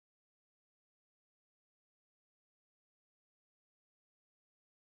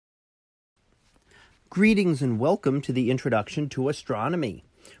Greetings and welcome to the Introduction to Astronomy.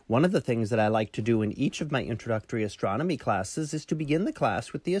 One of the things that I like to do in each of my introductory astronomy classes is to begin the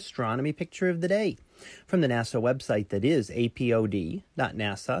class with the astronomy picture of the day from the NASA website that is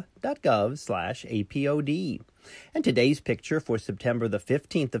apod.nasa.gov/apod. And today's picture for September the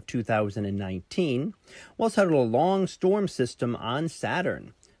 15th of 2019 was titled A Long Storm System on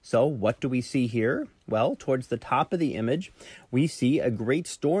Saturn. So what do we see here? Well, towards the top of the image, we see a great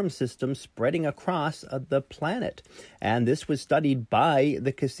storm system spreading across the planet. And this was studied by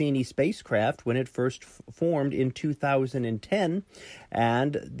the Cassini spacecraft when it first formed in 2010.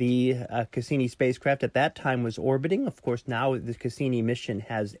 And the Cassini spacecraft at that time was orbiting. Of course, now the Cassini mission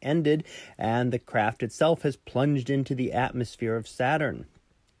has ended, and the craft itself has plunged into the atmosphere of Saturn.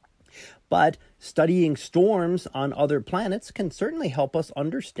 But studying storms on other planets can certainly help us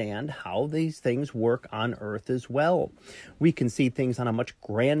understand how these things work on Earth as well. We can see things on a much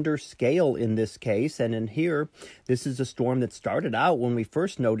grander scale in this case, and in here, this is a storm that started out when we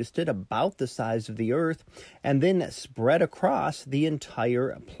first noticed it about the size of the Earth, and then spread across the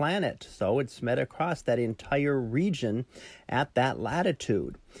entire planet. So it spread across that entire region at that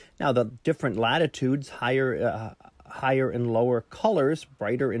latitude. Now, the different latitudes, higher and lower colors,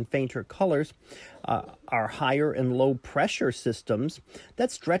 brighter and fainter colors, are higher and low pressure systems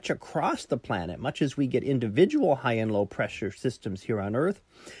that stretch across the planet. Much as we get individual high and low pressure systems here on Earth,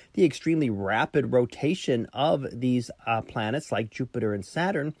 the extremely rapid rotation of these planets like Jupiter and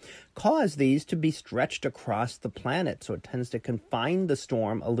Saturn cause these to be stretched across the planet. So it tends to confine the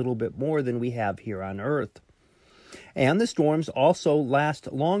storm a little bit more than we have here on Earth. And the storms also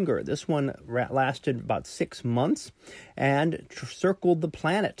last longer. This one lasted about 6 months and circled the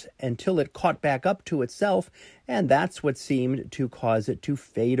planet until it caught back up to itself, and that's what seemed to cause it to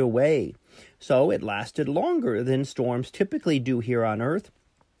fade away. So it lasted longer than storms typically do here on Earth.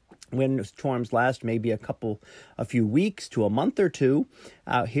 When storms last maybe a few weeks to a month or two,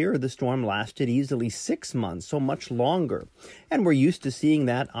 here the storm lasted easily 6 months, so much longer. And we're used to seeing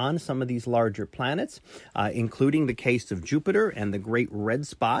that on some of these larger planets, including the case of Jupiter and the Great Red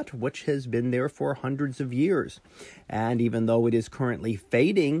Spot, which has been there for hundreds of years. And even though it is currently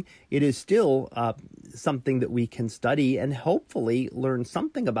fading, it is still something that we can study and hopefully learn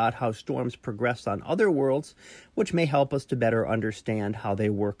something about how storms progress on other worlds, which may help us to better understand how they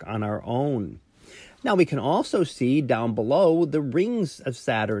work on our own. Now, we can also see down below the rings of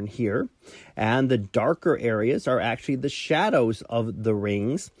Saturn here, and the darker areas are actually the shadows of the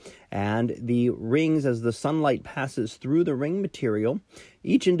rings. And the rings, as the sunlight passes through the ring material,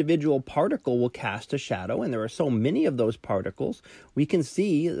 each individual particle will cast a shadow, and there are so many of those particles, we can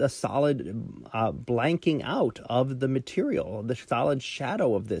see a solid blanking out of the material, the solid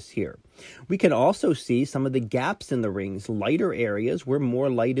shadow of this here. We can also see some of the gaps in the rings, lighter areas where more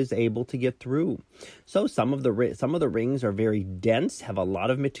light is able to get through. So some of the rings are very dense, have a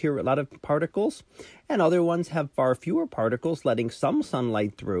lot of material, a lot of particles, and other ones have far fewer particles, letting some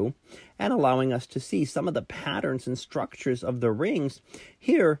sunlight through and allowing us to see some of the patterns and structures of the rings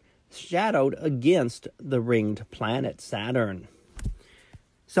here shadowed against the ringed planet Saturn.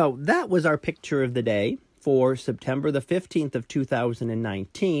 So that was our picture of the day for September the 15th of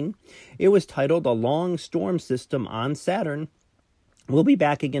 2019. It was titled A Long Storm System on Saturn. We'll be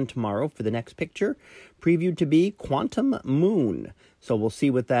back again tomorrow for the next picture, previewed to be Quantum Moon. So we'll see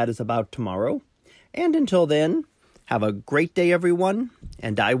what that is about tomorrow. And until then, have a great day, everyone,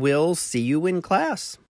 and I will see you in class.